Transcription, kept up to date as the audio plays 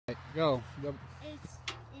Go. It's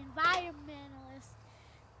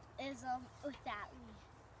environmentalism without me.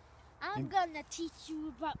 I'm gonna teach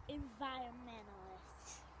you about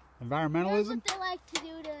environmentalists. Environmentalism? Here's what they like to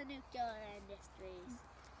do to the nuclear industries.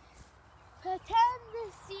 Pretend the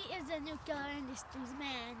sea is the nuclear industry's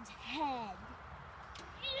man's head.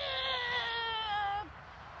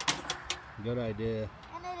 Good idea.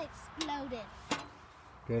 And it exploded.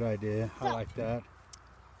 Good idea. So, I like that.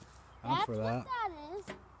 I'm for that. That's what that is.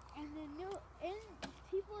 And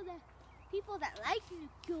people that like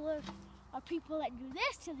nuclear are people that do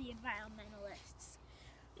this to the environmentalists.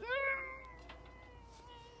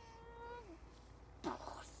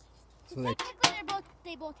 So technically,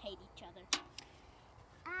 they both hate each other.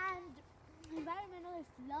 And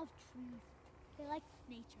environmentalists love trees. They like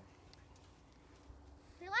nature.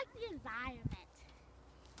 They like the environment.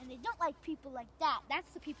 And they don't like people like that. That's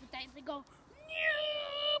the people that they go,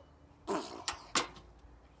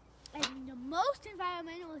 and the most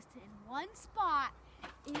environmentalists in one spot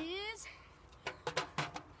is,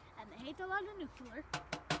 and they hate a lot of nuclear,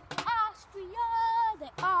 Austria. They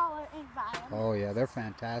all are environmentalists. Oh yeah, they're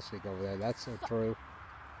fantastic over there. That's so true.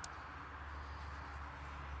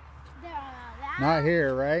 Not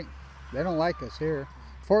here, right? They don't like us here.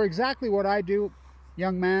 For exactly what I do,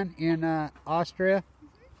 young man, in Austria,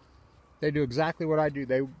 they do exactly what I do.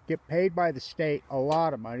 They get paid by the state a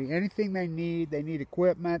lot of money. Anything they need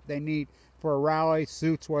equipment, they need for a rally,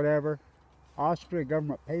 suits, whatever. Austria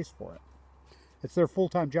government pays for it. It's their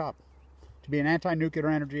full-time job to be an anti-nuclear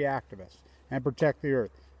energy activist and protect the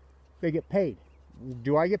earth. They get paid.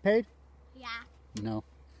 Do I get paid? Yeah. No.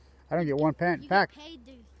 I don't get one penny. In fact,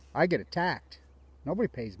 I get attacked. Nobody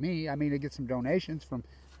pays me. I mean, I get some donations from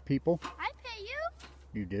people. I pay you.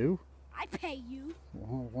 You do? I pay you.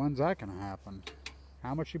 Well, when's that going to happen?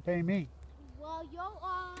 How much you pay me? Well, you're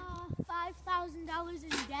 $5,000 in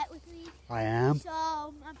debt with me. I am? So,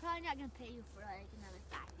 I'm probably not going to pay you for like another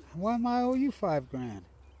 5 years. Why am I owe you $5 grand?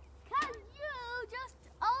 Because you just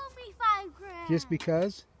owe me $5 grand. Just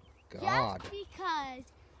because? God. Just because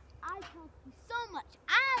I helped you so much.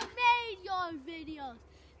 I made your videos.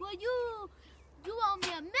 Well, you owe me $1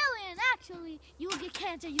 million. Actually, you will get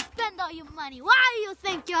cancer. You spend all your money. Why do you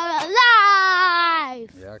think you're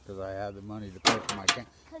alive? Yeah, because I have the money to pay for my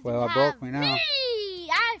cancer. Well, it broke me now. Me!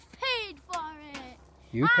 I paid for it.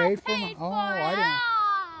 You paid for it? it? Oh, I didn't.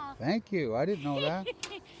 Thank you. I didn't know that.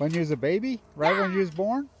 When you was a baby? Right when you was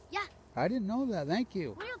born? Yeah. I didn't know that. Thank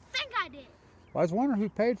you. What do you think I did? Well, I was wondering who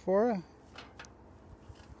paid for it.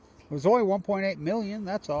 It was only $1.8 million,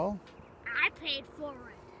 that's all. I paid for it.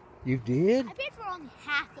 You did? I paid for only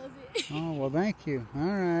half of it. Oh, well, thank you. All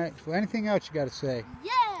right. So anything else you got to say?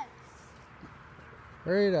 Yes.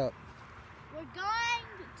 Hurry it up. We're going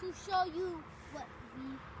to show you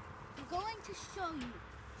we're going to show you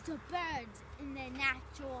the birds in their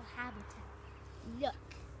natural habitat.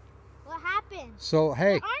 Look. What happened? So,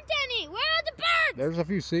 hey. There aren't any. Where are the birds? There's a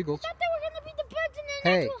few seagulls. I thought they were going to be the birds in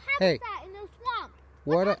their natural habitat in the swamp.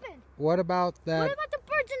 What happened? What about that? What about the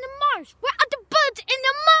birds in the marsh? Where are the birds in the marsh?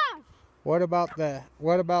 What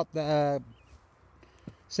about the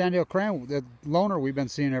Sandhill crane, the loner we've been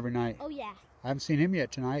seeing every night? Oh yeah. I haven't seen him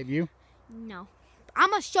yet tonight. Have you? No.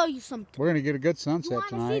 I'm gonna show you something. We're gonna get a good sunset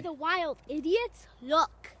tonight. You wanna see the wild idiots?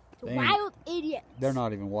 Look, the wild idiots. They're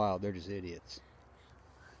not even wild. They're just idiots.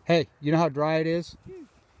 Hey, you know how dry it is?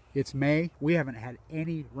 It's May. We haven't had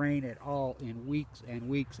any rain at all in weeks and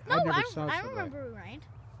weeks. No, I remember it rained.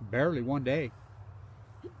 Barely one day.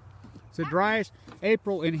 It's the driest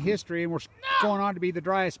April in history, and we're going on to be the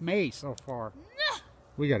driest May so far. No.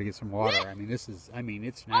 We got to get some water. I mean, it's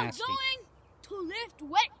nasty. I'm going to lift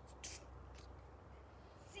weights.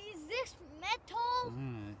 See this metal?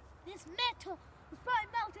 This metal was probably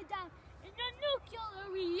melted down in the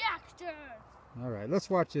nuclear reactor. All right, let's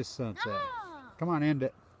watch this sunset. No. Come on, end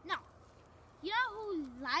it. No. You know who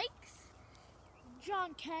likes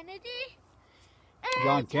John Kennedy?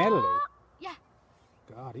 John Kennedy? Yeah.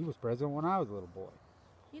 God, he was president when I was a little boy.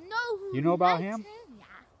 You know who? You know about him? Yeah.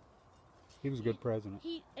 He was a good president.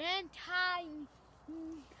 He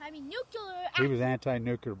nuclear. He was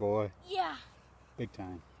anti-nuclear, boy. Yeah. Big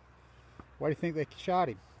time. Why do you think they shot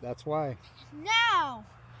him? That's why. Now,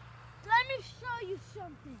 let me show you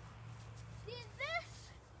something. See this?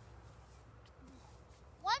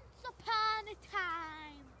 Once upon a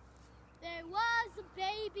time, there was a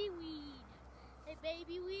baby weed. The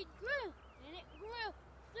baby weed grew, and it grew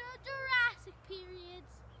through Jurassic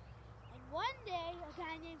periods. And one day, a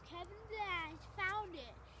guy named Kevin Blanche found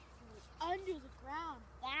it. It was under the ground,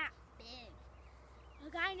 that big.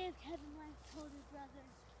 A guy named Kevin Blanche told his brother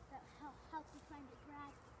that helped him find it,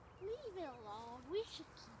 Brad, leave it alone. We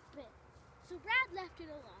should keep it. left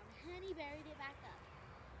it alone, and he buried it back up.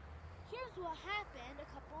 Here's what happened a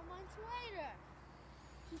couple months later.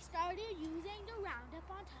 He started using the Roundup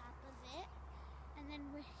on top of it, and then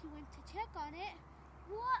when he went to check on it,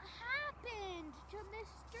 what happened to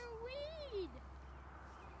Mr. Weed?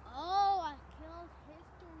 Oh, I killed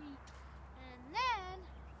history. And then,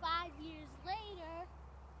 5 years later,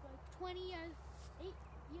 or 8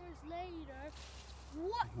 years later,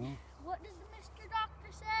 what does the Mr.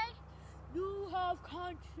 Doctor say? You have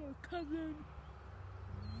cancer, Kevin.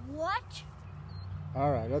 What?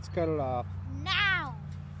 All right, let's cut it off. Now,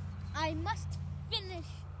 I must finish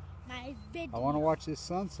my video. I want to watch this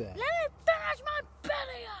sunset. Let me finish my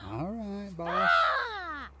video. All right, boss.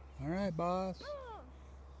 Ah! All right, boss.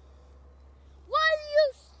 What do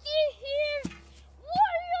you see here?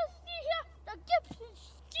 What do you see here? The Gibson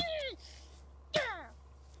Steel.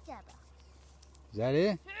 Yeah, Is that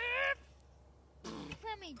it?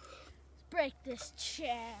 let me break this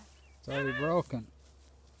chair. It's already broken.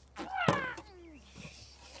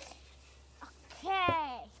 Okay.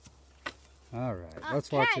 All right,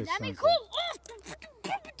 let's watch this let me sunset. cool off.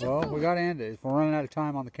 Well, we got to end it. We're running out of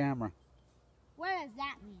time on the camera. What does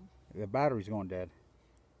that mean? The battery's going dead.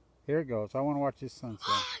 Here it goes. I want to watch this sunset.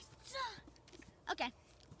 Okay.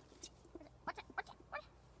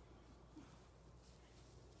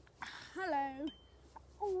 Hello.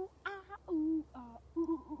 Ooh, ah, ooh, ah,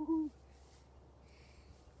 ooh.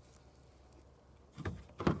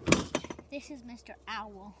 This is Mr.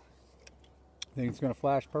 Owl. Think it's going to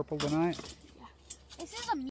flash purple tonight? This is a